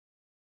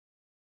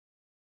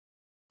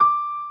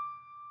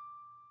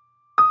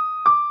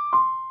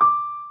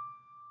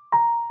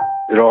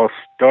It all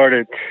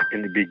started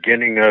in the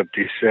beginning of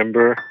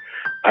December.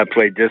 I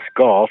played disc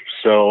golf,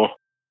 so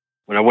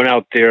when I went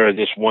out there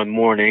this one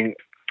morning,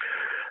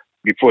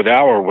 before the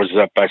hour was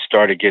up, I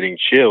started getting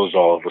chills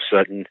all of a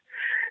sudden,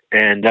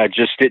 and I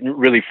just didn't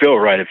really feel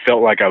right. It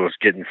felt like I was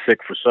getting sick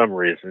for some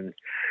reason.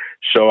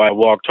 So I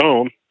walked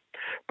home,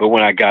 but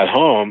when I got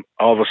home,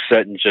 all of a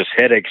sudden just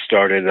headaches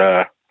started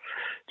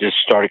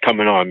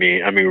coming on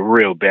me. I mean,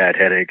 real bad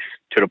headaches,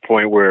 to the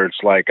point where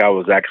it's like I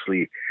was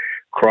actually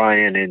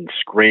crying and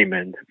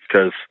screaming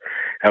because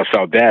that's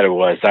how bad it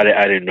was. I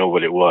didn't know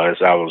what it was.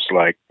 I was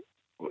like,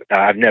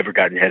 I've never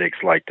gotten headaches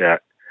like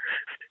that.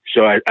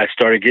 So I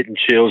started getting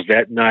chills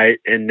that night,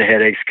 and the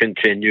headaches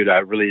continued. I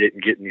really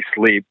didn't get any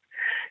sleep,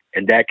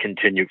 and that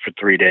continued for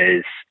 3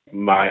 days.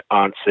 My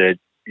aunt said,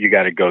 you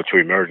got to go to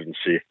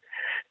emergency.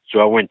 So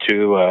I went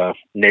to a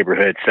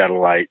neighborhood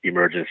satellite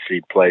emergency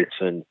place,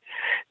 and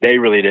they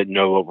really didn't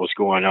know what was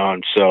going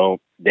on. So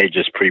they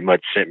just pretty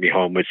much sent me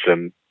home with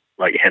some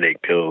like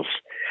headache pills,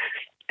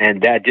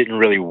 and that didn't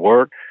really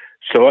work.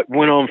 So it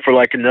went on for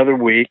like another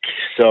week.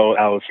 So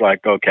I was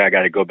like, okay, I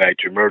got to go back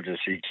to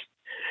emergency.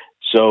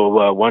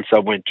 So once I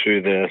went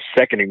to the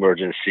second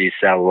emergency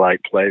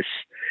satellite place,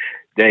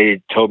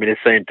 they told me the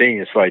same thing.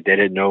 It's like they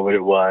didn't know what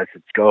it was.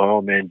 It's go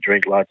home and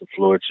drink lots of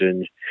fluids,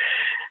 and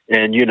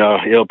you know,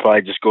 it'll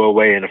probably just go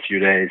away in a few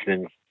days.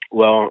 And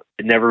well,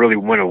 it never really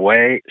went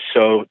away.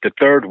 So the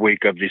third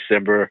week of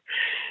December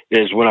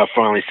is when I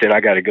finally said I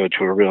got to go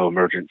to a real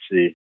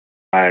emergency.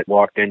 I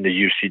walked into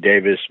UC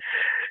Davis,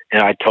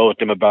 and I told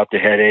them about the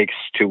headaches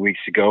 2 weeks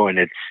ago, and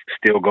it's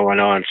still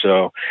going on.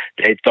 So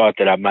they thought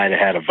that I might have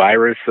had a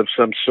virus of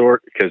some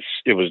sort because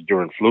it was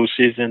during flu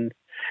season,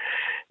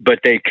 but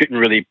they couldn't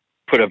really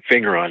put a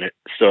finger on it.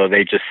 So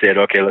they just said,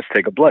 okay, let's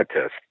take a blood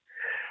test.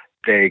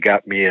 They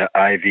got me an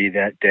IV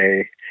that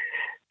day.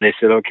 They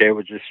said, okay,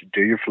 we'll just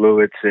do your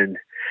fluids. And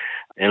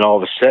all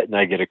of a sudden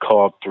I get a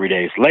call 3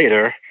 days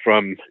later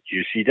from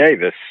UC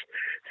Davis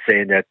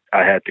saying that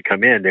I had to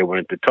come in. They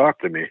wanted to talk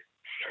to me.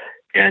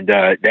 And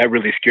that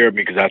really scared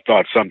me because I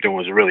thought something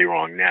was really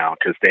wrong now,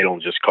 because they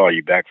don't just call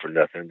you back for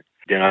nothing.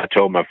 Then I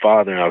told my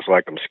father, and I was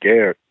like, I'm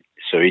scared.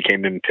 So he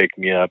came in and picked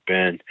me up,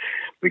 and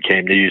we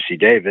came to UC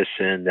Davis,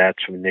 and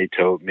that's when they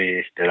told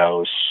me that I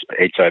was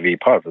HIV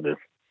positive.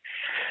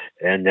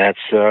 And that's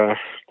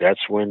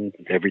when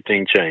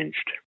everything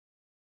changed.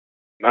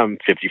 I'm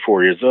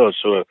 54 years old,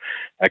 so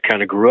I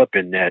kind of grew up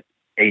in that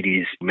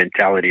 80s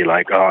mentality,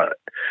 like, oh,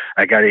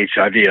 I got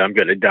HIV, I'm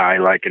going to die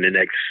like in the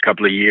next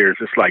couple of years.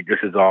 It's like,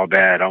 this is all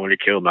bad. I want to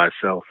kill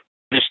myself.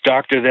 This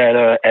doctor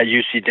that at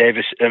UC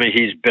Davis, I mean,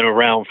 he's been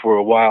around for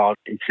a while.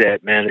 He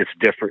said, man, it's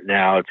different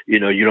now.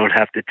 You know, you don't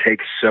have to take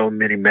so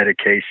many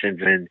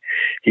medications. And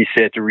he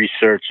said the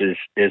research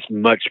is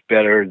much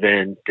better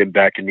than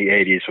back in the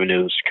 80s when it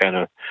was kind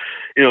of,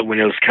 you know, when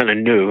it was kind of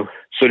new.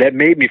 So that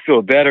made me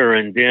feel better.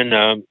 And then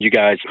you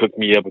guys hooked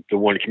me up with the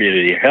One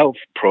Community Health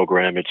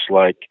program. It's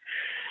like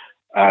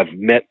I've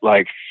met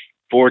like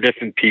 4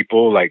 different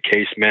people, like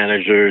case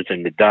managers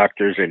and the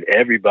doctors, and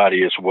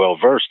everybody is well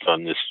versed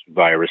on this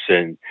virus,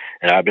 and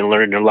I've been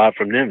learning a lot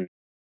from them.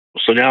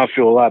 So now I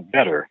feel a lot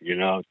better. You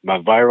know, my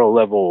viral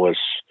level was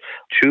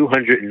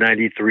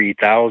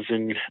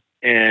 293,000,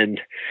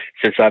 and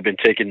since I've been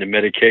taking the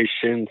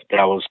medication,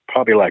 that was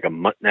probably like a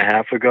month and a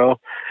half ago,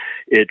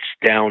 it's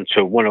down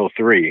to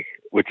 103,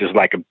 which is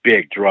like a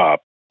big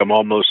drop. I'm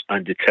almost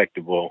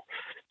undetectable.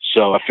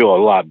 So I feel a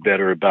lot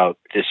better about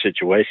this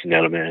situation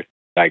that I'm in.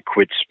 I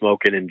quit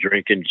smoking and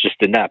drinking just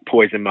to not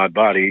poison my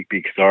body,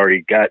 because I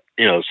already got,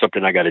 you know,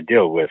 something I got to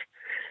deal with.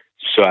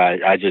 So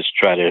I just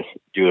try to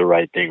do the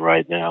right thing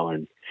right now.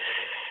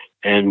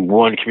 And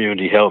One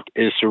Community Health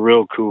is a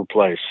real cool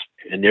place,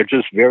 and they're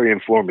just very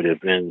informative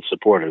and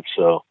supportive.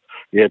 So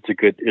yeah,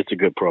 it's a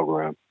good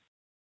program.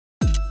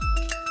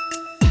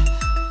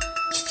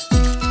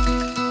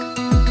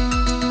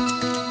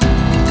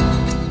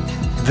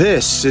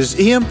 This is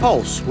EM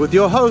Pulse with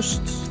your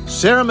hosts,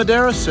 Sarah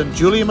Medeiros and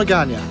Julia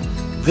Magana.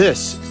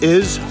 This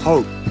is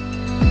Hope.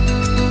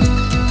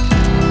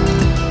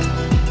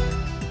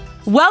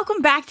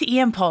 Welcome back to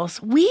EM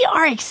Pulse. We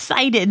are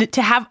excited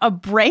to have a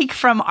break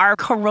from our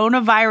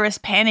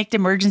coronavirus panicked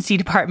emergency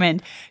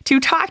department to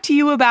talk to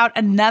you about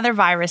another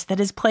virus that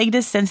has plagued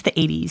us since the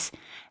 80s,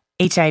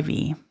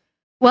 HIV.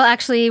 Well,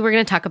 actually, we're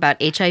going to talk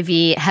about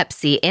HIV, Hep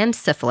C, and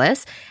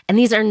syphilis. And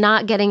these are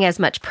not getting as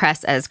much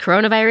press as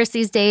coronavirus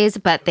these days,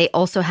 but they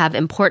also have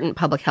important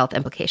public health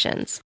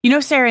implications. You know,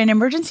 Sarah, in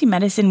emergency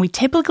medicine, we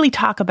typically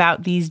talk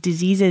about these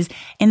diseases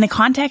in the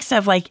context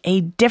of like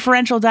a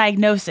differential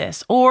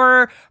diagnosis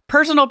or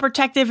personal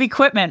protective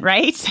equipment,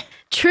 right?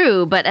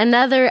 True, but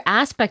another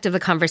aspect of the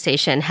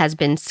conversation has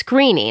been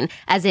screening,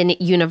 as in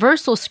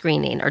universal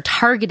screening or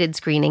targeted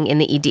screening in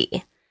the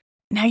ED.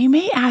 Now, you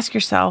may ask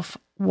yourself,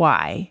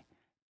 why?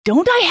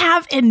 Don't I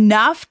have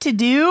enough to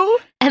do?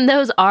 And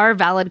those are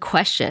valid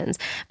questions.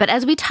 But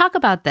as we talk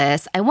about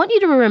this, I want you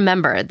to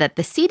remember that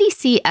the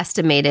CDC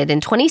estimated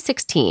in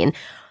 2016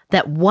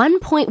 that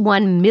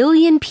 1.1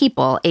 million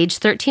people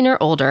aged 13 or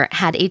older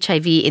had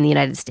HIV in the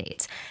United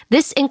States.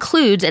 This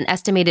includes an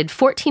estimated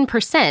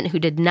 14% who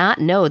did not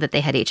know that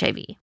they had HIV.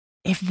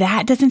 If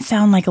that doesn't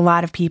sound like a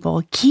lot of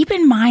people, keep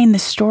in mind the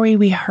story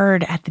we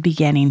heard at the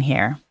beginning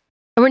here.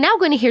 And we're now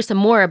going to hear some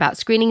more about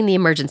screening in the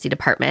emergency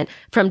department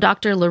from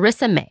Dr.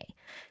 Larissa May.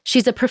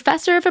 She's a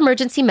professor of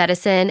emergency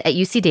medicine at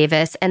UC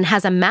Davis and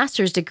has a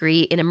master's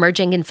degree in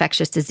emerging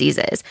infectious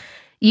diseases.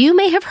 You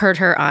may have heard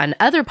her on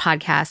other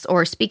podcasts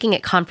or speaking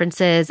at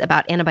conferences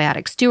about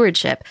antibiotic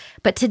stewardship,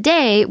 but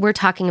today we're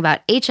talking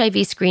about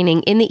HIV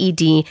screening in the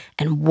ED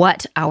and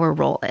what our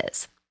role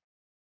is.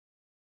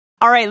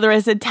 All right,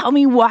 Larissa, tell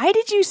me, why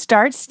did you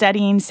start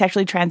studying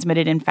sexually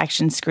transmitted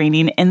infection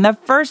screening in the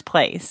first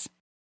place?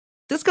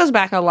 This goes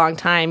back a long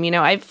time.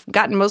 I've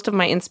gotten most of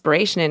my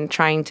inspiration in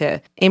trying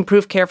to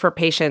improve care for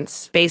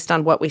patients based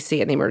on what we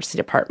see in the emergency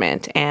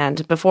department.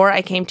 And before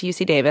I came to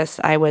UC Davis,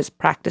 I was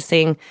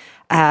practicing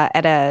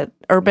at an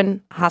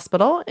urban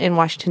hospital in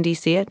Washington,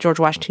 D.C. at George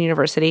Washington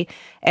University.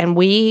 And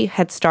we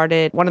had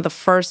started one of the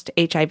first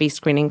HIV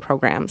screening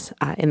programs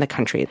in the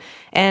country.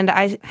 And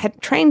I had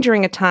trained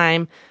during a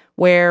time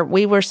where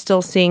we were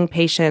still seeing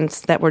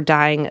patients that were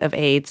dying of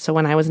AIDS. So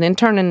when I was an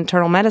intern in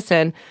internal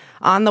medicine,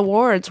 on the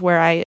wards where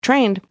I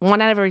trained,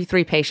 1 out of every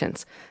 3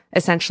 patients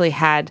essentially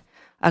had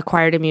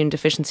acquired immune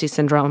deficiency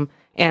syndrome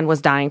and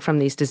was dying from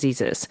these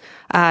diseases.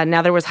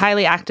 Now, there was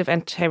highly active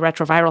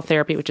antiretroviral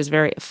therapy, which is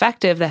very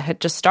effective, that had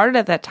just started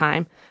at that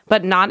time,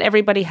 but not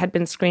everybody had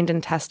been screened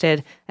and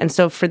tested. And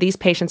so for these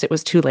patients, it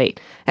was too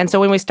late. And so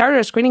when we started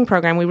our screening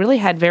program, we really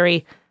had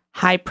very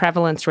high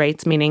prevalence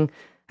rates, meaning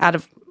out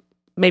of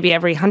maybe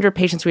every 100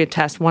 patients we would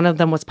test, 1 of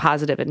them was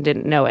positive and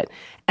didn't know it.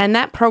 And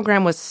that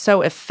program was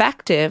so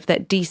effective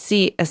that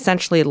DC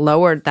essentially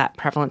lowered that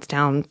prevalence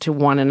down to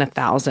 1 in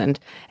 1,000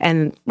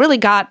 and really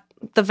got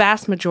the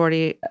vast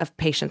majority of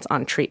patients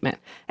on treatment.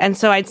 And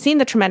so I'd seen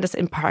the tremendous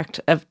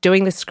impact of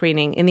doing the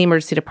screening in the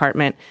emergency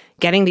department,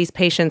 getting these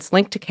patients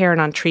linked to care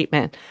and on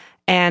treatment.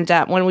 And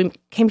when we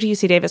came to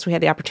UC Davis, we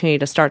had the opportunity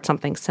to start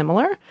something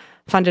similar,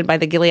 funded by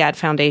the Gilead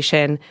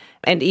Foundation.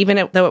 And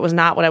even though it was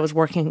not what I was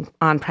working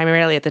on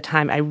primarily at the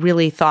time, I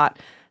really thought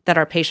that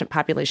our patient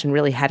population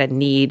really had a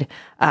need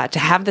to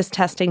have this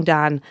testing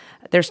done.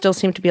 There still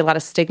seemed to be a lot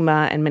of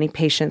stigma, and many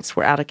patients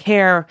were out of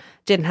care,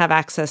 didn't have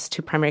access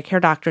to primary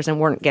care doctors, and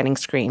weren't getting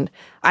screened.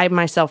 I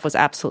myself was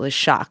absolutely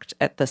shocked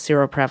at the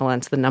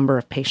seroprevalence, the number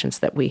of patients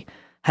that we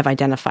have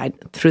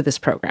identified through this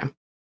program.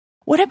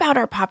 What about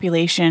our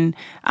population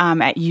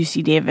at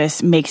UC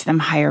Davis makes them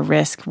higher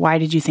risk? Why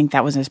did you think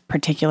that was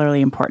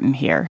particularly important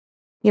here?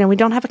 We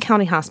don't have a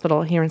county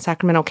hospital here in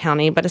Sacramento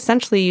County, but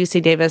essentially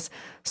UC Davis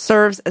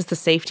serves as the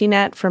safety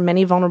net for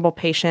many vulnerable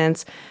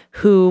patients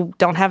who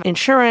don't have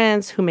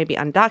insurance, who may be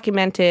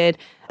undocumented.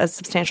 A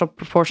substantial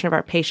proportion of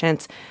our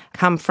patients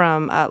come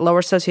from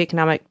lower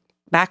socioeconomic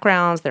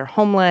backgrounds, they're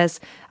homeless,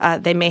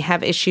 they may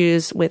have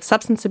issues with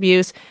substance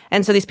abuse.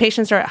 And so these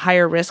patients are at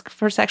higher risk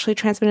for sexually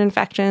transmitted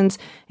infections,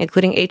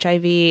 including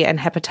HIV and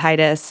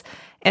hepatitis.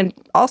 And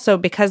also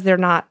because they're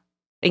not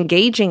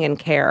engaging in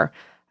care,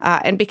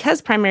 and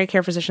because primary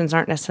care physicians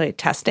aren't necessarily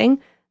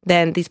testing,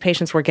 then these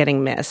patients were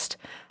getting missed.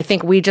 I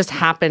think we just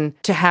happen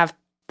to have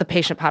the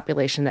patient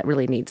population that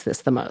really needs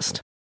this the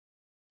most.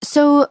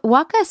 So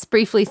walk us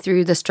briefly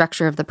through the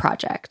structure of the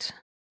project.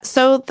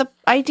 So the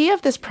idea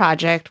of this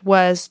project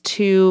was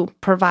to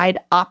provide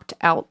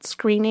opt-out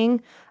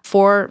screening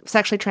for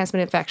sexually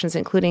transmitted infections,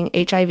 including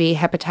HIV,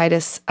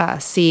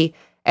 hepatitis C,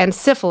 and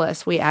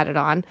syphilis we added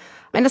on.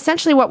 And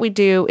essentially what we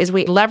do is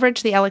we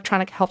leverage the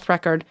electronic health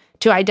record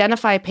to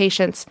identify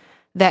patients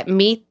that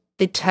meet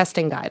the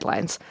testing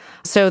guidelines.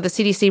 So the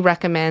CDC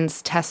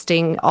recommends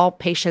testing all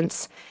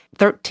patients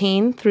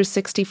 13 through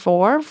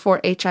 64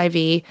 for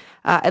HIV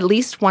at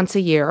least once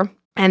a year.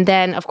 And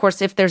then, of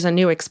course, if there's a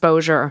new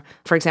exposure,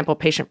 for example,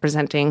 patient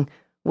presenting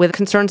with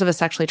concerns of a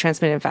sexually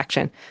transmitted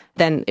infection,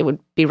 then it would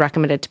be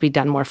recommended to be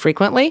done more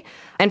frequently.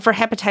 And for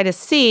hepatitis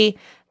C,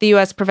 the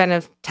U.S.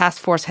 Preventive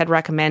Task Force had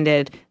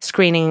recommended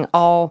screening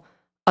all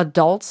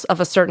adults of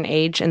a certain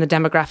age in the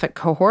demographic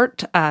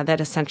cohort that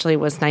essentially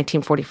was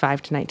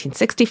 1945 to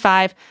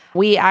 1965.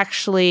 We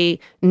actually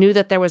knew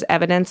that there was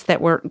evidence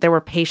that there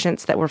were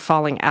patients that were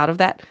falling out of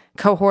that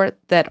cohort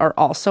that are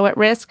also at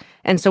risk.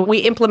 And so we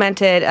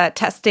implemented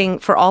testing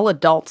for all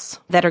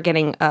adults that are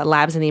getting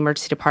labs in the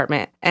emergency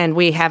department. And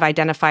we have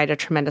identified a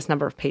tremendous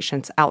number of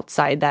patients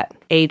outside that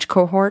age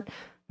cohort,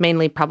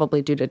 mainly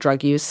probably due to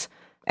drug use.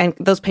 And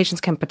those patients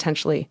can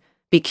potentially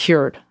be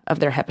cured of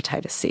their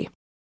hepatitis C.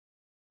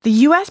 The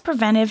U.S.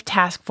 Preventive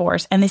Task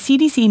Force and the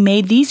CDC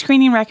made these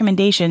screening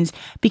recommendations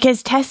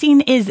because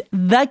testing is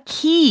the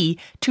key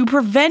to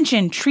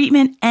prevention,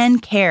 treatment,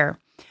 and care.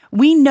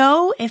 We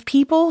know if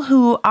people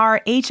who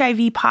are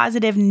HIV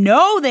positive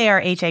know they are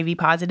HIV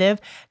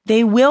positive,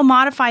 they will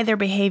modify their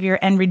behavior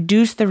and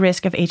reduce the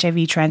risk of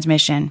HIV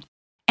transmission.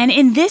 And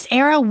in this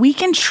era, we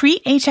can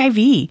treat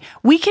HIV.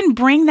 We can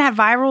bring that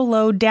viral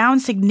load down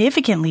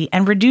significantly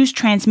and reduce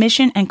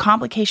transmission and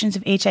complications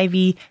of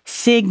HIV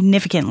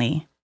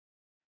significantly.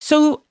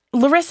 So,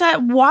 Larissa,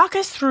 walk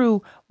us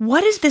through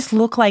What does this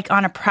look like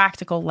on a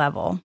practical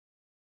level?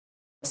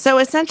 So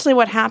essentially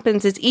what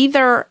happens is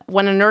either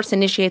when a nurse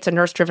initiates a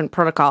nurse-driven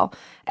protocol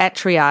at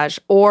triage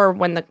or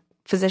when the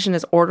physician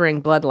is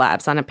ordering blood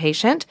labs on a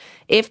patient,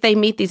 if they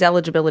meet these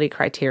eligibility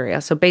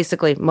criteria, so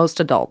basically most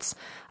adults,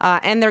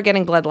 and they're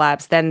getting blood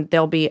labs, then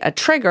there'll be a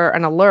trigger,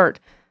 an alert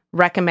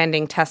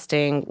recommending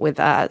testing with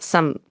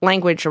some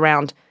language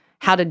around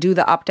how to do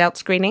the opt-out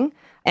screening,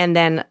 and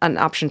then an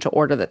option to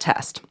order the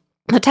test.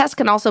 The test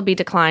can also be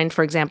declined,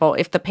 for example,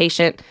 if the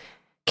patient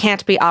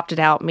can't be opted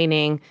out,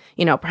 meaning,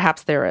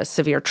 perhaps they're a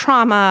severe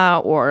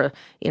trauma or,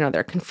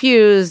 they're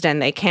confused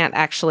and they can't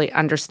actually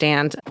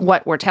understand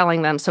what we're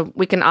telling them. So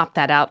we can opt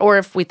that out, or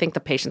if we think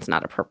the patient's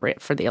not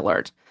appropriate for the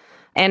alert.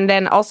 And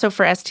then also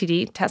for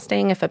STD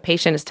testing, if a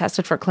patient is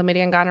tested for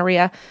chlamydia and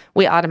gonorrhea,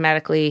 we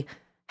automatically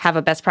have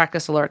a best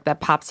practice alert that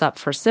pops up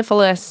for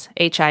syphilis,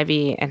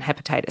 HIV, and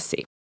hepatitis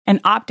C.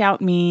 And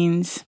opt-out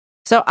means?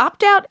 So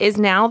opt-out is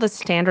now the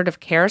standard of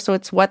care. So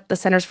it's what the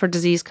Centers for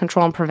Disease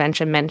Control and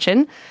Prevention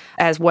mention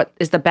as what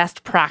is the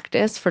best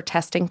practice for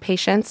testing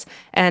patients.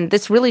 And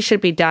this really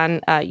should be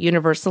done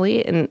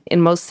universally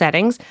in most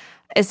settings.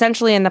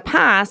 Essentially, in the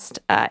past,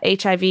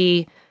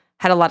 HIV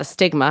had a lot of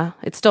stigma.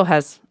 It still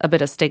has a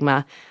bit of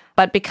stigma.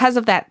 But because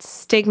of that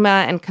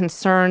stigma and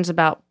concerns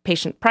about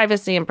patient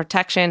privacy and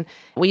protection,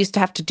 we used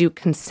to have to do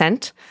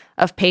consent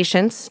of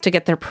patients to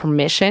get their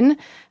permission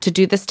to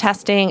do this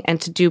testing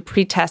and to do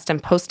pre-test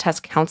and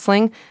post-test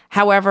counseling.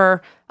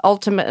 However,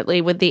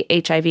 ultimately, with the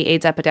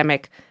HIV/AIDS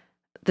epidemic,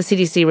 the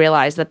CDC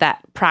realized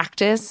that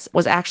practice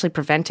was actually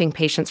preventing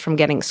patients from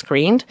getting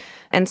screened.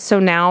 And so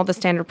now the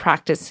standard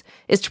practice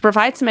is to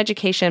provide some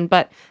education,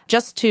 but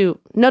just to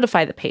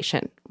notify the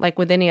patient, like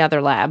with any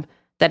other lab,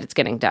 that it's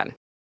getting done.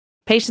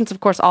 Patients, of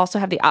course, also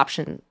have the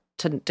option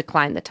to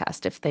decline the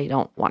test if they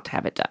don't want to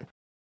have it done.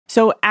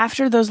 So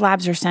after those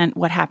labs are sent,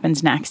 what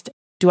happens next?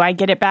 Do I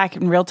get it back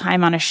in real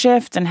time on a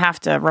shift and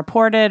have to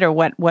report it, or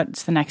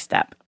what's the next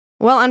step?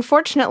 Well,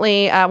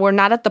 unfortunately, we're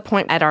not at the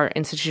point at our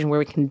institution where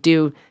we can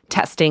do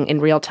testing in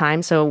real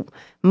time. So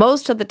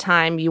most of the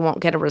time, you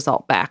won't get a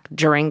result back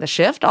during the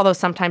shift, although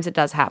sometimes it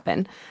does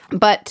happen.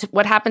 But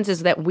what happens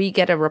is that we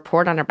get a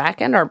report on our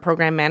back end. Our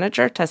program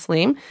manager,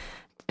 Taslim,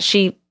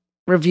 she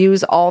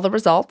reviews all the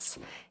results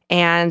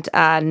and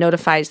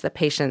notifies the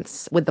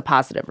patients with the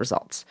positive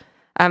results.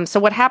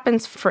 So what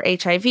happens for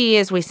HIV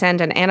is we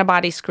send an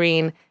antibody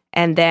screen,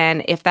 and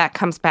then if that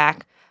comes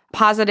back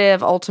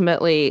positive,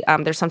 ultimately,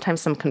 there's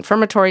sometimes some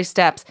confirmatory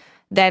steps,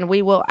 then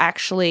we will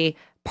actually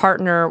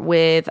partner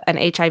with an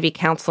HIV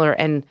counselor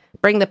and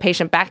bring the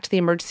patient back to the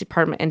emergency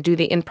department and do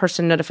the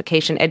in-person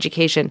notification,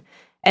 education,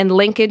 and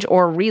linkage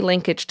or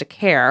relinkage to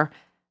care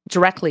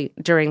directly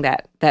during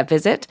that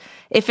visit.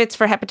 If it's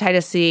for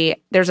hepatitis C,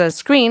 there's a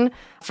screen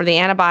for the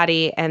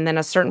antibody, and then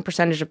a certain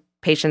percentage of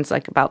patients,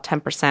 like about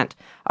 10%,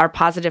 are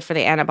positive for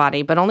the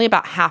antibody, but only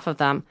about half of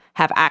them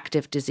have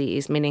active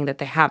disease, meaning that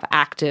they have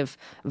active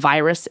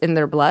virus in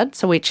their blood.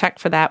 So we check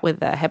for that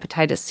with the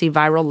hepatitis C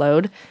viral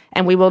load,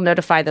 and we will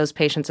notify those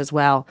patients as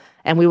well,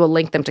 and we will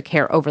link them to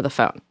care over the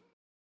phone.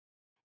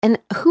 And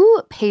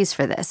who pays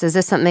for this? Is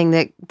this something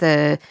that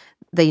the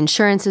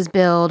insurance is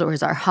billed, or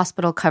is our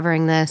hospital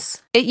covering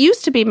this? It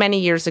used to be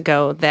many years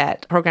ago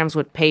that programs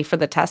would pay for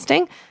the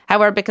testing.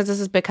 However, because this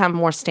has become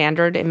more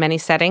standard in many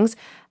settings,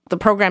 the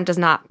program does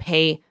not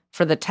pay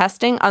for the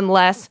testing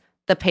unless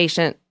the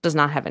patient does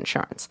not have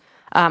insurance.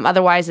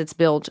 Otherwise, it's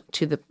billed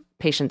to the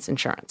patient's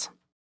insurance.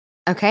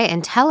 Okay,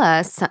 and tell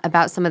us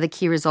about some of the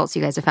key results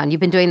you guys have found.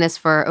 You've been doing this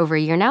for over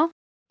a year now?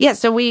 Yeah,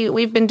 so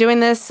we've been doing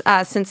this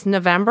since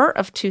November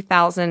of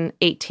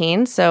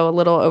 2018, so a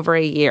little over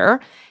a year.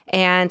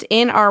 And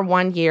in our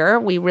 1 year,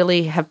 we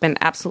really have been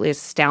absolutely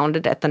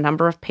astounded at the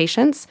number of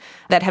patients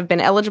that have been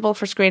eligible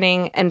for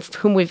screening and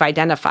whom we've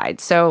identified.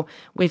 So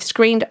we've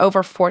screened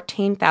over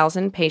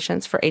 14,000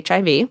 patients for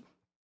HIV,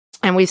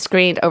 and we've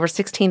screened over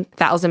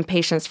 16,000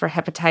 patients for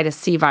hepatitis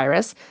C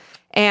virus.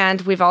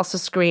 And we've also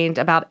screened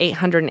about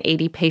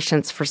 880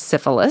 patients for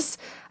syphilis.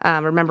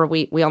 Remember,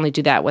 we only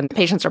do that when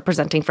patients are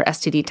presenting for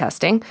STD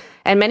testing.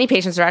 And many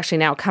patients are actually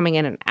now coming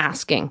in and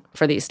asking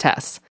for these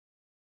tests.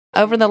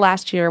 Over the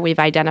last year, we've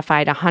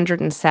identified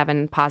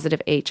 107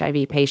 positive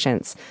HIV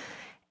patients,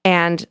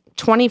 and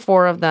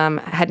 24 of them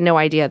had no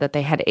idea that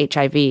they had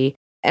HIV.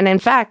 And in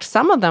fact,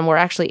 some of them were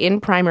actually in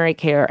primary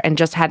care and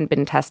just hadn't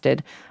been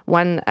tested.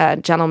 One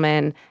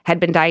gentleman had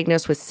been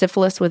diagnosed with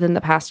syphilis within the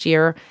past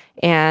year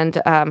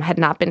and had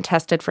not been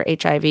tested for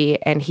HIV,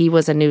 and he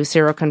was a new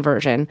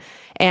seroconversion.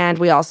 And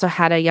we also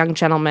had a young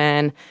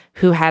gentleman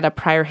who had a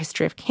prior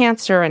history of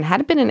cancer and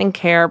had been in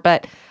care,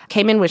 but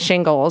came in with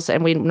shingles,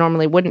 and we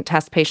normally wouldn't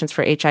test patients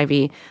for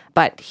HIV,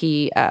 but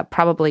he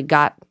probably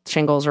got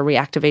shingles or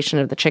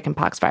reactivation of the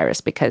chickenpox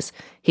virus because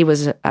he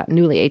was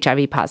newly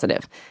HIV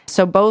positive.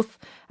 So both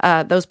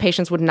those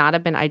patients would not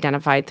have been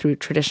identified through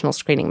traditional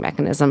screening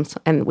mechanisms,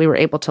 and we were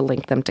able to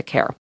link them to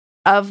care.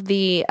 Of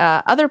the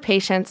other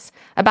patients,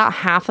 about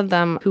half of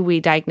them who we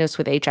diagnosed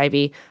with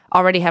HIV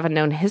already have a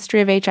known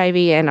history of HIV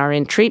and are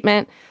in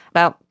treatment.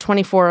 About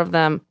 24 of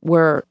them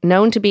were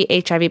known to be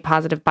HIV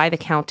positive by the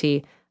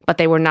county, but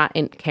they were not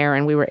in care,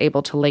 and we were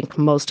able to link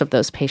most of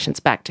those patients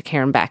back to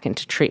care and back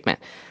into treatment.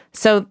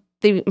 So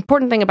the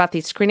important thing about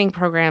these screening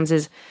programs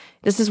is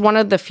this is one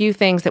of the few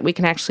things that we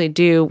can actually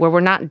do where we're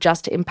not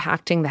just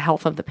impacting the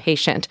health of the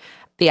patient.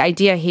 The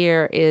idea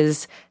here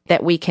is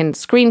that we can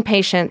screen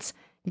patients,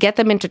 get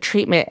them into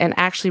treatment, and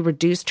actually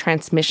reduce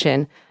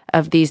transmission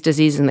of these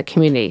diseases in the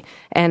community.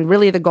 And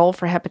really the goal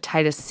for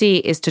hepatitis C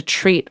is to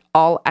treat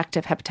all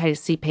active hepatitis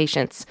C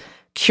patients,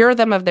 cure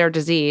them of their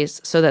disease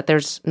so that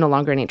there's no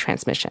longer any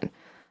transmission.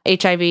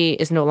 HIV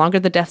is no longer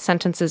the death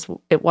sentence as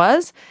it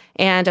was,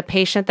 and a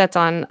patient that's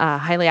on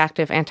highly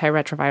active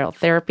antiretroviral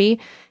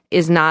therapy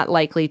is not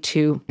likely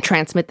to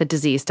transmit the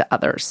disease to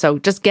others. So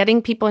just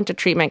getting people into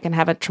treatment can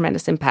have a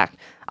tremendous impact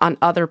on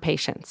other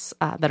patients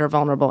that are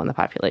vulnerable in the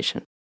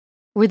population.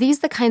 Were these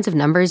the kinds of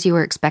numbers you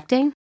were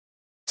expecting?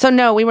 So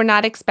no, we were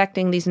not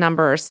expecting these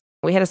numbers.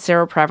 We had a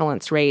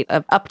seroprevalence rate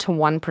of up to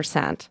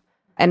 1%,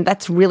 and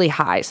that's really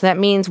high. So that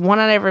means 1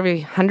 out of every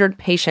 100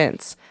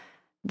 patients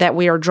that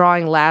we are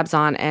drawing labs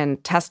on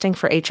and testing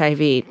for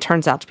HIV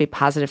turns out to be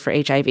positive for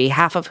HIV,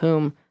 half of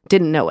whom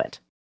didn't know it.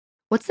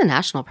 What's the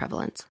national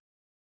prevalence?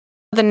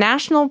 The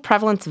national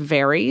prevalence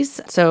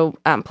varies. So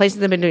places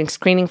that have been doing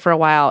screening for a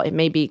while, it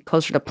may be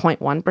closer to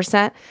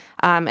 0.1%.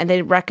 And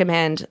they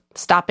recommend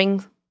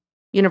stopping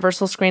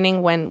universal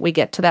screening when we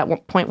get to that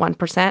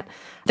 0.1%.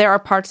 There are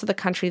parts of the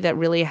country that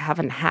really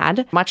haven't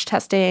had much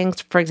testing,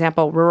 for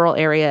example, rural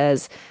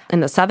areas in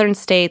the southern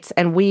states,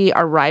 and we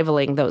are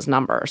rivaling those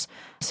numbers.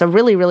 So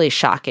really, really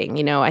shocking.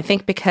 You know, I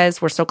think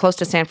because we're so close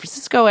to San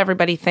Francisco,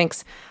 everybody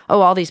thinks,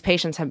 oh, all these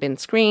patients have been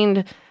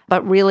screened,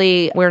 but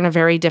really we're in a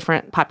very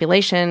different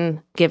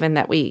population given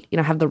that we,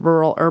 have the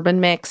rural-urban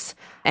mix.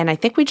 And I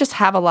think we just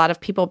have a lot of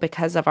people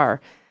because of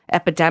our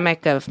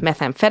epidemic of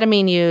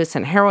methamphetamine use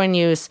and heroin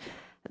use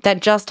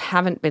that just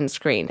haven't been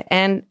screened,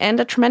 and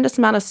a tremendous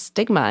amount of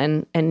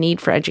stigma and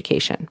need for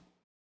education.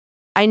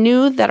 I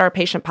knew that our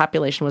patient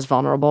population was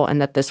vulnerable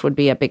and that this would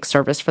be a big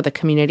service for the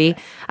community.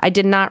 I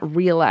did not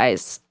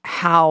realize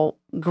how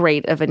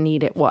great of a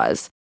need it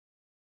was.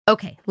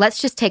 Okay, let's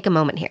just take a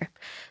moment here.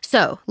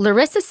 So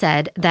Larissa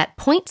said that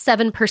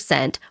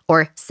 0.7%,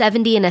 or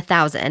 70 in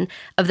 1,000,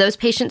 of those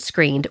patients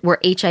screened were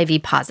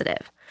HIV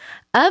positive.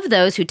 Of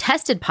those who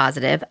tested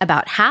positive,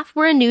 about half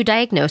were a new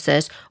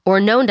diagnosis or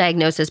known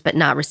diagnosis but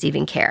not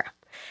receiving care.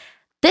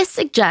 This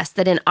suggests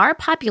that in our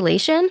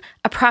population,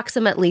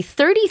 approximately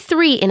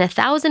 33 in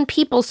 1,000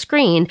 people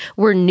screened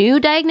were new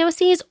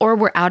diagnoses or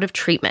were out of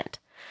treatment.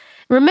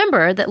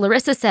 Remember that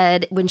Larissa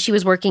said when she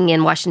was working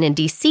in Washington,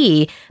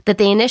 D.C., that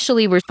they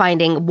initially were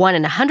finding 1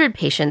 in 100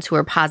 patients who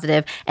were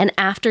positive, and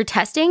after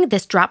testing,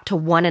 this dropped to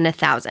 1 in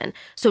 1,000.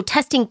 So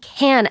testing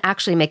can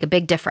actually make a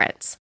big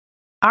difference.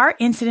 Our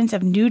incidence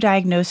of new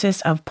diagnosis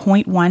of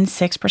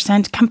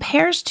 0.16%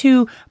 compares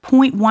to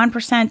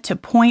 0.1% to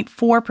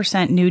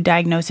 0.4% new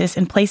diagnosis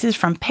in places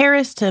from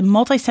Paris to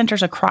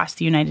multi-centers across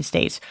the United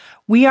States.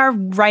 We are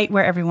right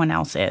where everyone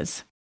else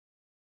is.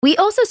 We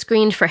also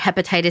screened for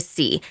hepatitis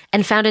C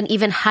and found an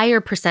even higher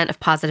percent of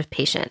positive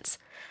patients.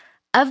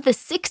 Of the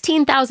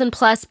 16,000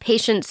 plus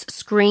patients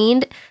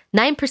screened,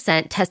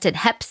 9% tested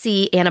Hep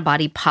C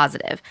antibody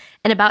positive,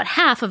 and about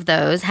half of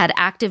those had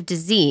active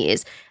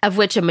disease, of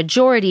which a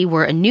majority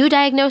were a new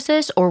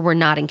diagnosis or were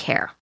not in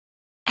care.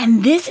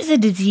 And this is a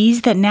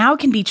disease that now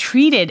can be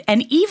treated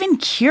and even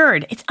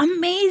cured. It's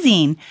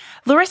amazing.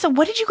 Larissa,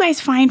 what did you guys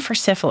find for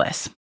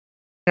syphilis?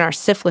 In our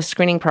syphilis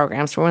screening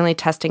programs, we're only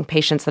testing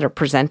patients that are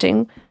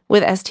presenting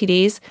with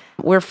STDs.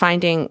 We're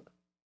finding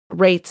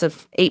rates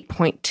of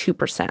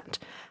 8.2%.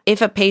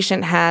 If a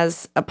patient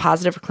has a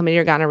positive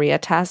chlamydia or gonorrhea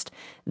test,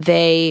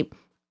 they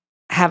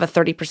have a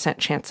 30%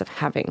 chance of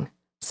having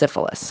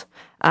syphilis.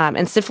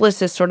 And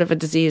syphilis is sort of a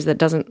disease that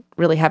doesn't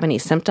really have any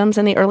symptoms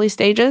in the early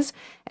stages.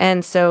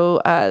 And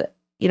so,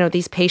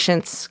 these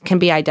patients can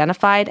be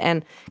identified.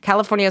 And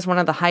California has one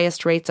of the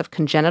highest rates of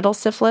congenital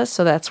syphilis.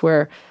 So that's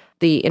where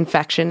the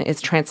infection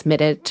is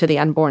transmitted to the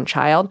unborn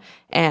child.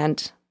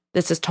 And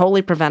this is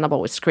totally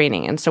preventable with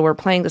screening. And so we're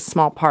playing this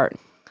small part.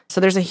 So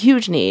there's a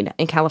huge need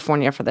in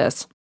California for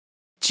this.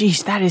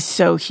 Geez, that is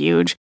so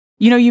huge.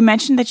 You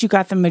mentioned that you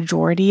got the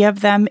majority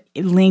of them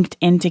linked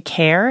into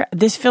care.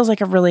 This feels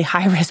like a really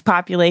high-risk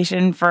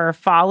population for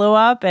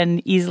follow-up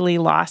and easily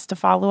lost to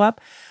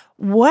follow-up.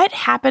 What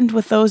happened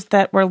with those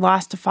that were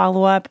lost to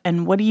follow-up,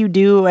 and what do you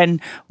do,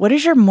 and what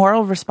is your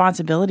moral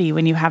responsibility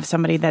when you have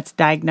somebody that's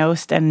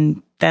diagnosed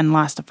and then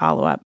lost to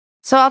follow-up?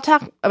 So I'll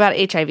talk about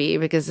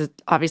HIV because it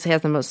obviously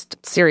has the most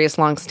serious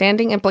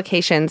long-standing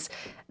implications.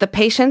 The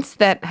patients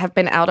that have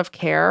been out of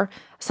care,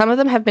 some of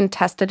them have been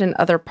tested in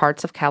other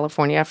parts of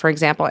California, for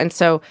example. And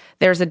so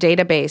there's a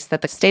database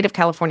that the state of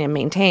California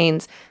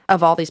maintains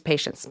of all these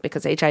patients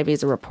because HIV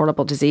is a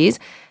reportable disease.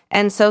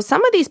 And so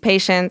some of these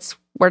patients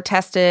were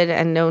tested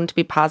and known to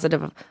be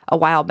positive a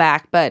while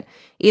back, but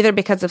either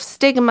because of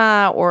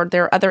stigma or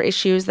there are other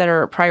issues that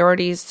are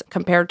priorities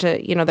compared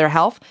to, their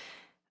health,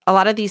 a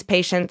lot of these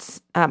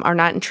patients are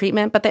not in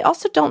treatment, but they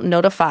also don't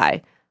notify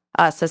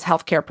us as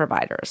healthcare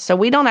providers. So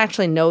we don't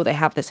actually know they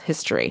have this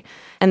history.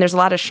 And there's a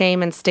lot of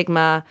shame and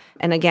stigma.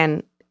 And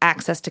again,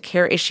 access to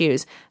care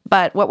issues.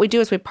 But what we do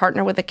is we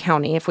partner with the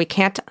county. If we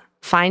can't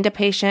find a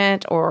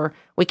patient or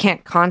we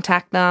can't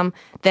contact them,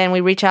 then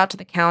we reach out to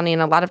the county.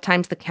 And a lot of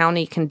times the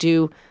county can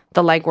do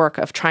the legwork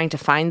of trying to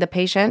find the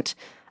patient,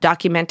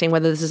 documenting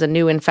whether this is a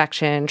new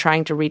infection,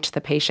 trying to reach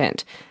the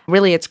patient.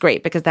 Really, it's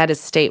great because that is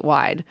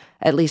statewide,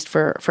 at least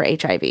for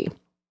HIV.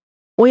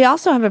 We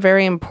also have a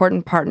very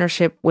important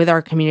partnership with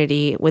our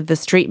community with the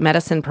Street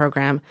Medicine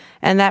Program,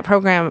 and that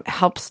program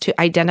helps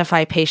to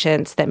identify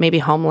patients that may be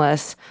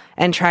homeless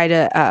and try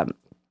to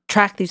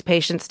track these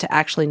patients to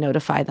actually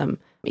notify them,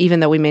 even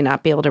though we may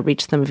not be able to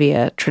reach them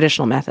via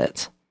traditional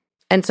methods.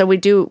 And so we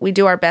do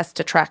our best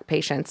to track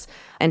patients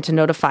and to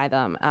notify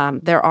them.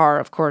 There are,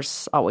 of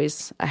course,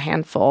 always a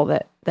handful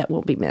that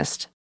will be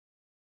missed.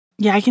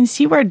 Yeah, I can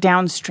see where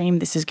downstream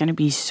this is going to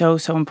be so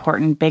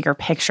important, bigger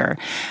picture.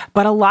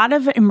 But a lot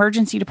of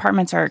emergency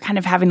departments are kind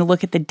of having to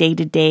look at the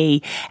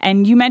day-to-day.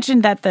 And you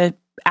mentioned that the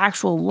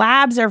actual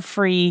labs are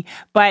free,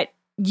 but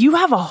you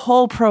have a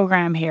whole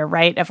program here,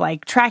 right, of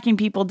like tracking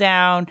people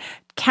down,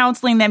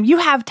 counseling them. You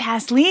have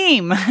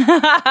Taslim,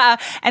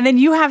 and then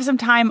you have some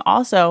time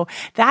also.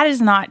 That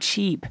is not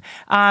cheap.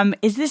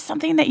 Is this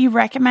something that you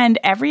recommend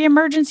every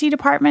emergency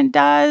department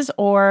does,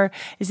 or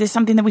is this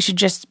something that we should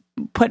just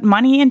put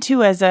money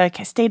into as a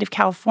state of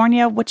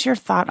California? What's your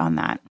thought on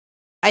that?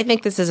 I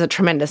think this is a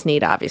tremendous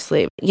need,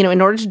 obviously.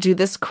 In order to do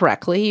this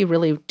correctly, you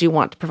really do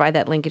want to provide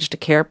that linkage to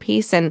care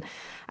piece. And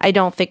I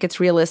don't think it's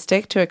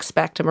realistic to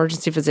expect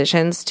emergency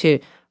physicians to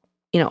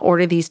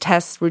order these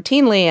tests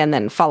routinely and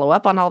then follow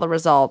up on all the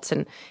results.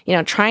 And,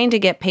 trying to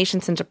get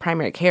patients into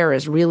primary care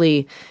is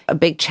really a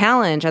big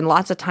challenge and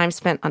lots of time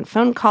spent on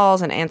phone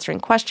calls and answering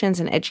questions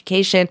and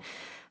education.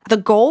 The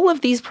goal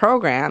of these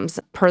programs,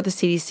 per the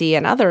CDC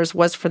and others,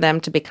 was for them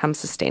to become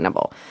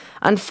sustainable.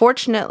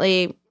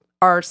 Unfortunately,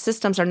 our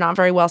systems are not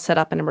very well set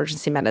up in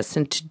emergency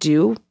medicine to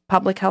do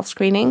public health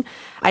screening.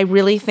 I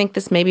really think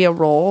this may be a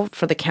role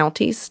for the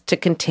counties to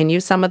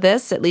continue some of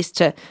this, at least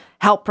to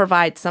help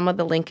provide some of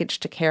the linkage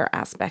to care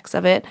aspects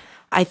of it.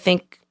 I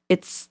think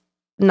it's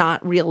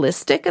not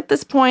realistic at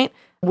this point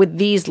with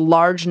these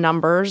large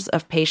numbers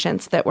of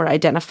patients that we're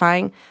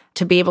identifying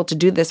to be able to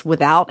do this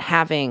without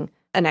having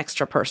an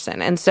extra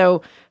person. And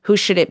so who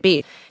should it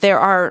be? There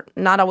are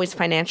not always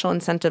financial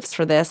incentives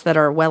for this that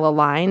are well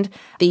aligned.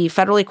 The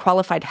federally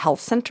qualified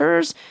health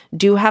centers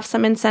do have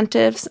some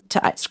incentives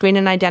to screen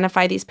and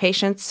identify these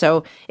patients.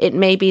 So it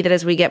may be that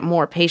as we get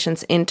more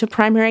patients into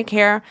primary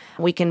care,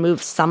 we can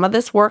move some of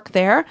this work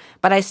there.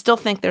 But I still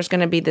think there's going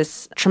to be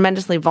this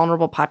tremendously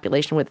vulnerable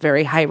population with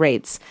very high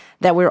rates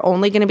that we're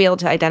only going to be able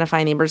to identify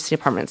in the emergency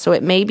department. So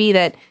it may be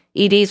that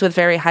EDs with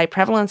very high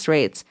prevalence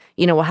rates,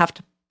 will have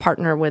to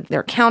partner with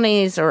their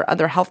counties or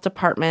other health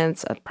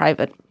departments,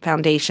 private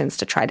foundations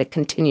to try to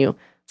continue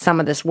some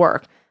of this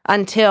work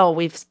until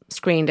we've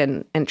screened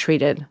and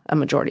treated a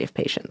majority of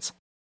patients.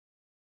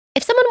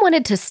 If someone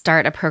wanted to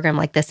start a program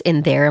like this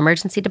in their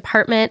emergency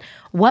department,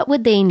 what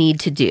would they need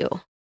to do?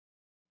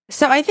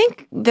 So I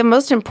think the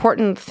most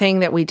important thing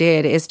that we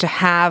did is to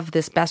have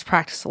this best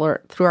practice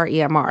alert through our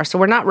EMR. So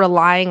we're not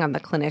relying on the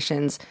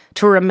clinicians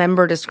to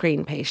remember to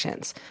screen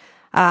patients.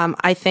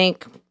 I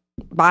think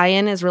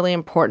buy-in is really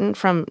important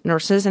from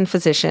nurses and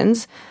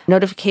physicians.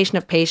 Notification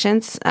of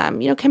patients,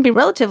 can be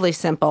relatively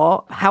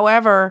simple.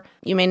 However,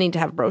 you may need to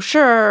have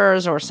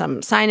brochures or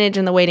some signage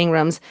in the waiting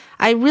rooms.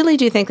 I really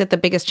do think that the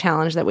biggest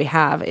challenge that we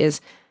have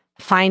is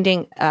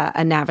finding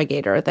a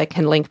navigator that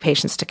can link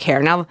patients to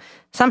care. Now,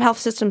 some health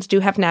systems do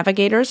have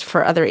navigators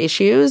for other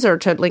issues or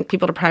to link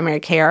people to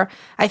primary care.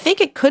 I think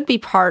it could be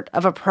part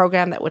of a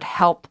program that would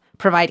help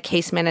provide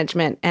case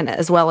management and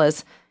as well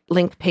as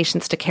link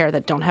patients to care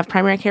that don't have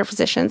primary care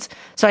physicians.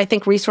 So I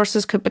think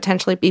resources could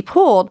potentially be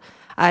pooled.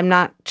 I'm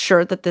not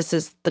sure that this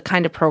is the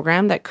kind of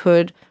program that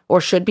could or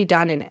should be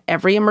done in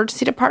every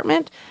emergency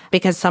department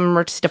because some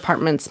emergency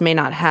departments may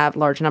not have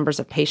large numbers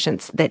of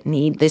patients that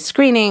need this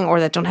screening or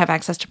that don't have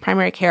access to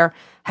primary care.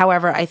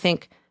 However, I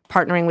think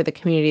partnering with the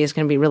community is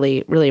going to be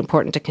really, really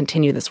important to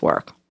continue this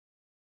work.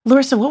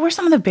 Larissa, what were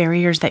some of the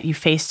barriers that you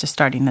faced to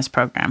starting this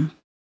program?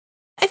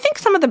 I think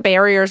some of the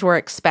barriers were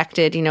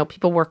expected.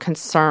 People were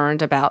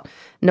concerned about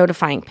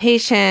notifying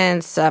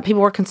patients.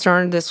 People were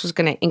concerned this was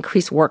going to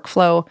increase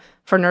workflow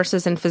for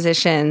nurses and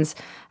physicians.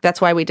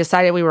 That's why we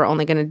decided we were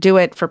only going to do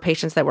it for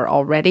patients that were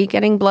already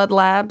getting blood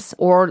labs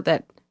or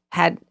that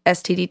had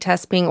STD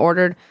tests being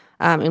ordered,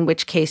 in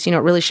which case, it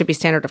really should be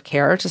standard of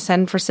care to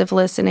send for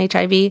syphilis and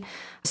HIV.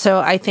 So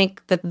I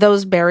think that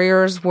those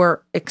barriers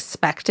were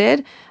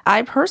expected.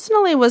 I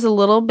personally was a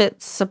little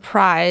bit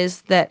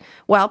surprised that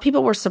while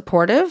people were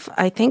supportive,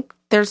 I think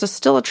there's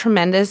still a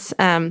tremendous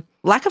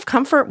lack of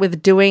comfort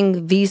with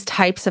doing these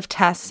types of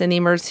tests in the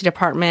emergency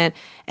department.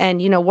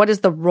 And, what is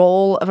the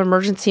role of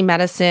emergency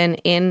medicine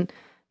in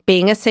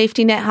being a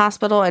safety net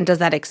hospital? And does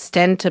that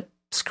extend to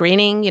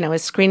screening?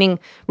 Is screening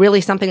really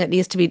something that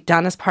needs to be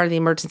done as part of the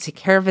emergency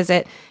care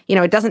visit?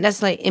 It doesn't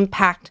necessarily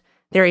impact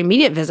their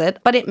immediate visit,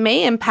 but it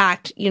may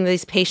impact,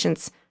 these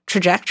patients'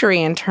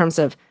 trajectory in terms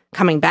of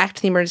coming back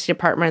to the emergency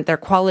department, their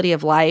quality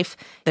of life,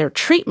 their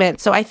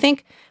treatment. So I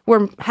think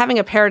we're having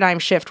a paradigm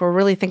shift. We're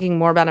really thinking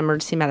more about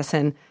emergency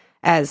medicine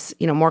as,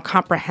 more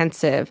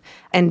comprehensive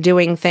and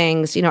doing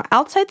things,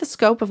 outside the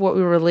scope of what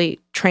we were really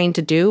trained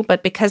to do.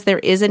 But because there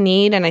is a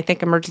need, and I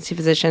think emergency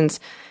physicians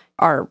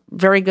are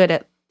very good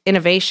at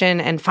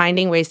innovation and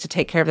finding ways to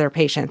take care of their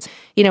patients.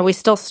 We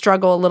still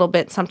struggle a little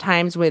bit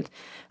sometimes with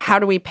how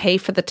do we pay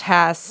for the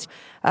tests?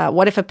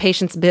 What if a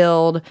patient's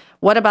billed?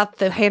 What about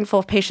the handful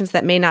of patients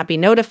that may not be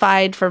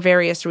notified for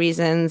various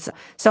reasons?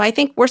 So I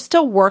think we're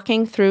still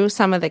working through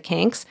some of the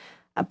kinks,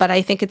 but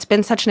I think it's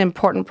been such an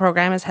important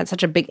program, has had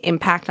such a big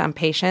impact on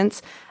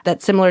patients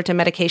that similar to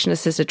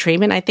medication-assisted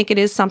treatment, I think it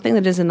is something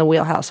that is in the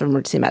wheelhouse of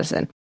emergency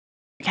medicine.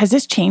 Has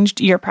this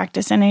changed your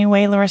practice in any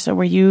way, Larissa?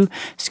 Were you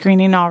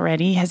screening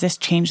already? Has this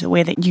changed the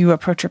way that you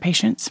approach your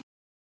patients?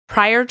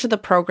 Prior to the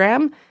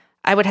program,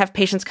 I would have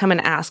patients come and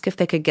ask if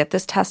they could get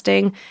this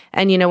testing.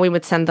 And, we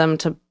would send them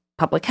to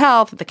public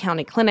health, the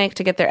county clinic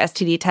to get their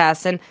STD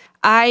tests. And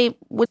I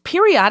would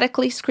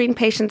periodically screen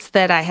patients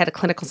that I had a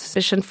clinical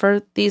suspicion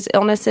for these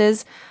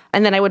illnesses.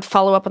 And then I would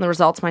follow up on the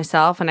results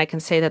myself. And I can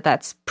say that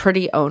that's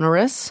pretty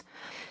onerous.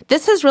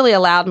 This has really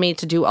allowed me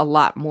to do a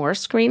lot more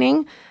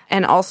screening.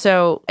 And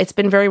also, it's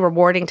been very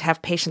rewarding to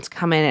have patients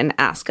come in and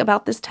ask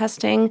about this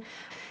testing.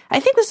 I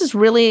think this is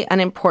really an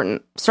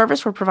important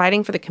service we're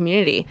providing for the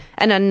community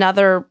and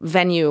another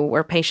venue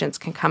where patients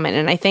can come in.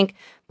 And I think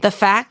the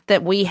fact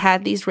that we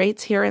had these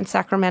rates here in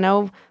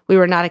Sacramento, we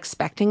were not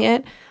expecting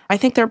it. I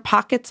think there are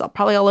pockets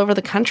probably all over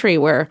the country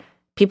where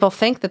people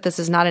think that this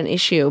is not an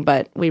issue,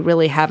 but we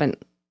really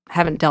haven't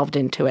delved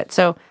into it.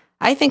 So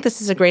I think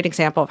this is a great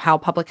example of how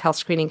public health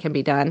screening can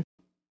be done.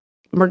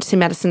 Emergency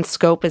medicine's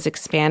scope is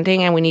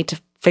expanding, and we need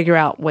to figure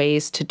out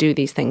ways to do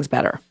these things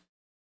better.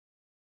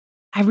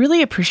 I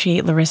really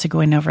appreciate Larissa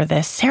going over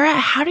this. Sarah,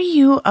 how do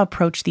you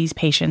approach these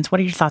patients? What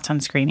are your thoughts on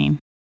screening?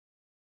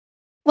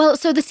 Well,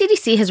 so the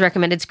CDC has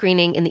recommended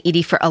screening in the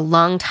ED for a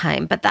long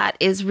time, but that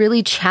is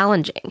really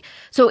challenging.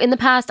 So in the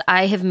past,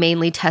 I have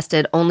mainly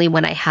tested only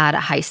when I had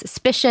a high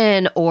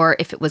suspicion or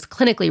if it was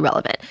clinically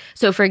relevant.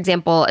 So for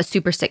example, a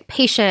super sick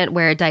patient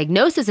where a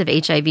diagnosis of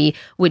HIV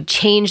would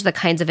change the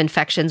kinds of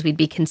infections we'd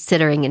be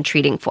considering and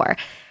treating for.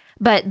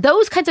 But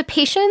those kinds of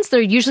patients,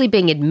 they're usually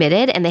being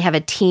admitted and they have a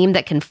team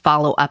that can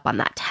follow up on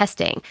that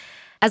testing.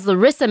 As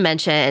Larissa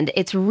mentioned,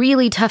 it's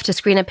really tough to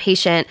screen a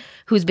patient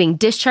who's being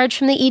discharged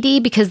from the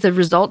ED because the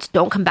results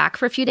don't come back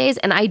for a few days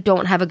and I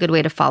don't have a good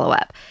way to follow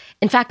up.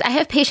 In fact, I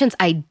have patients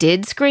I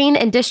did screen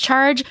and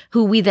discharge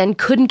who we then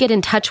couldn't get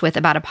in touch with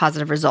about a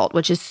positive result,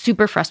 which is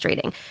super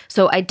frustrating.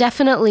 So I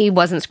definitely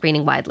wasn't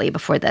screening widely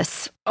before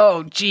this.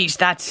 Oh, geez,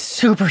 that's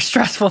super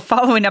stressful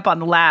following up on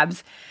the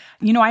labs.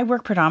 I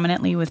work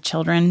predominantly with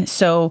children,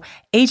 so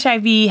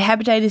HIV,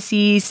 hepatitis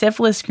C,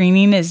 syphilis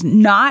screening has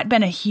not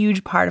been a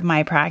huge part of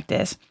my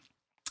practice.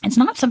 It's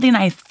not something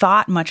I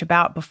thought much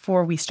about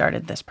before we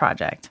started this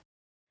project.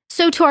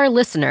 So to our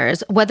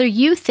listeners, whether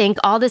you think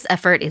all this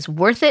effort is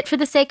worth it for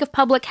the sake of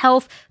public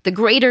health, the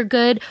greater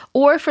good,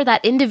 or for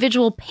that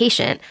individual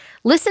patient,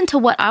 listen to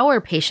what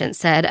our patient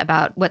said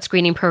about what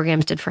screening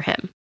programs did for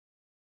him.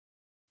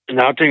 And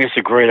I think it's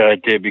a great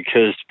idea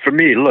because for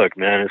me, look,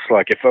 man, it's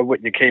like if I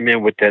wouldn't have came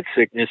in with that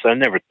sickness, I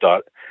never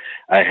thought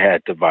I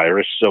had the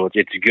virus. So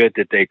it's good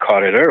that they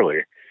caught it early.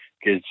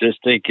 Because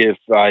just think if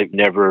I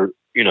never,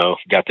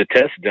 got the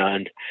test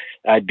done,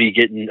 I'd be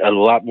getting a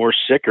lot more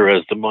sicker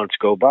as the months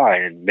go by.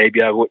 And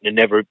maybe I wouldn't have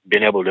never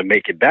been able to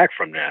make it back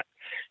from that.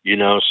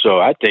 So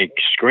I think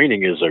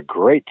screening is a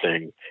great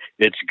thing.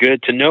 It's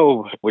good to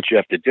know what you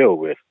have to deal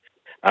with.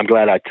 I'm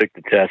glad I took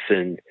the test,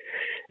 and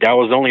that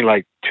was only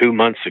like 2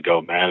 months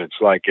ago, man. It's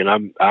like, and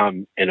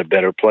I'm in a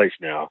better place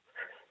now.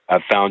 I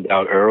found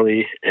out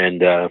early,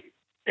 and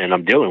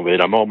I'm dealing with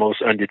it. I'm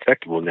almost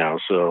undetectable now,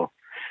 so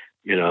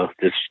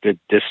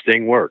this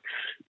thing works.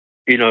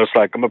 It's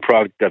like I'm a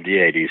product of the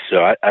 '80s, so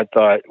I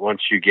thought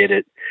once you get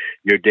it,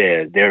 you're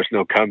dead. There's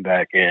no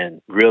comeback,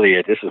 and really,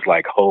 this is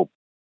like hope.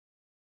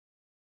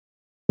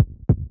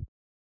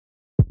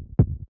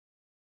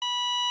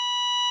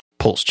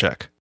 Pulse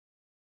check.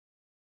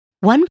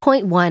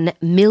 1.1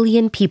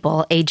 million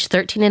people aged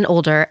 13 and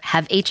older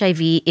have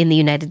HIV in the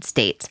United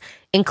States,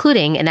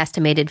 including an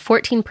estimated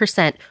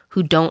 14%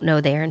 who don't know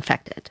they are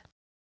infected.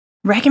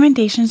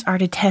 Recommendations are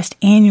to test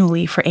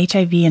annually for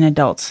HIV in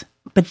adults,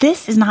 but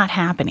this is not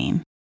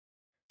happening.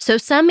 So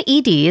some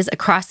EDs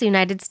across the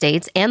United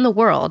States and the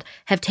world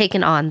have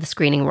taken on the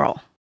screening role.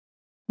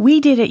 We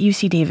did at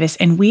UC Davis,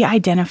 and we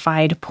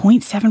identified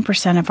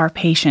 0.7% of our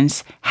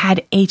patients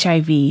had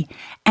HIV,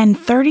 and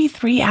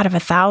 33 out of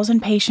 1,000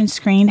 patients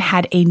screened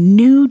had a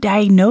new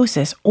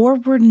diagnosis or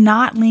were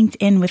not linked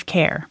in with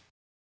care.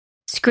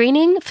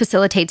 Screening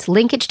facilitates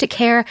linkage to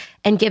care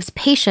and gives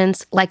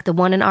patients, like the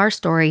one in our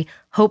story,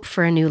 hope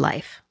for a new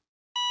life.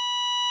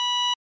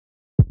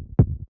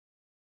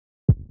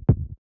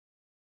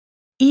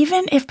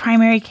 Even if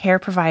primary care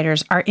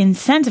providers are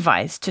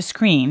incentivized to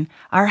screen,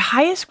 our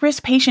highest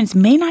risk patients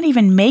may not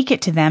even make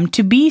it to them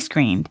to be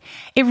screened.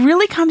 It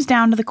really comes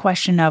down to the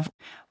question of,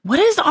 what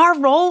is our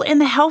role in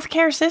the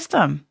healthcare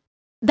system?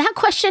 That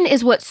question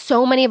is what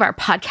so many of our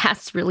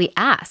podcasts really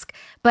ask.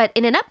 But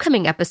in an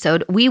upcoming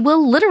episode, we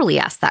will literally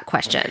ask that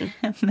question.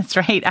 That's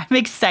right. I'm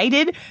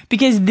excited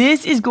because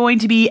this is going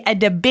to be a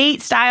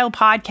debate-style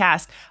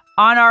podcast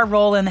on our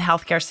role in the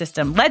healthcare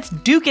system. Let's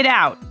duke it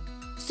out.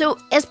 So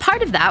as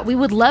part of that, we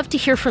would love to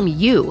hear from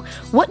you.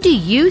 What do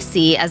you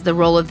see as the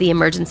role of the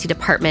emergency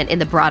department in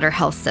the broader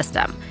health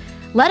system?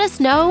 Let us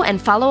know and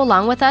follow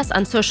along with us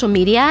on social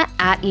media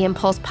at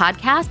eImpulse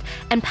Podcast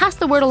and pass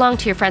the word along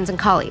to your friends and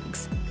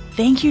colleagues.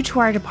 Thank you to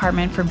our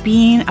department for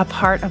being a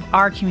part of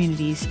our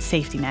community's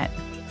safety net.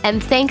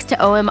 And thanks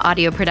to OM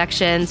Audio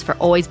Productions for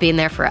always being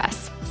there for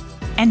us.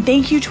 And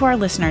thank you to our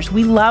listeners.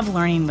 We love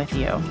learning with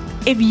you.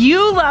 If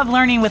you love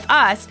learning with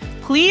us,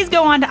 please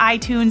go on to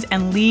iTunes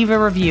and leave a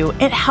review.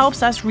 It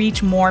helps us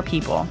reach more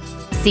people.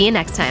 See you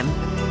next time.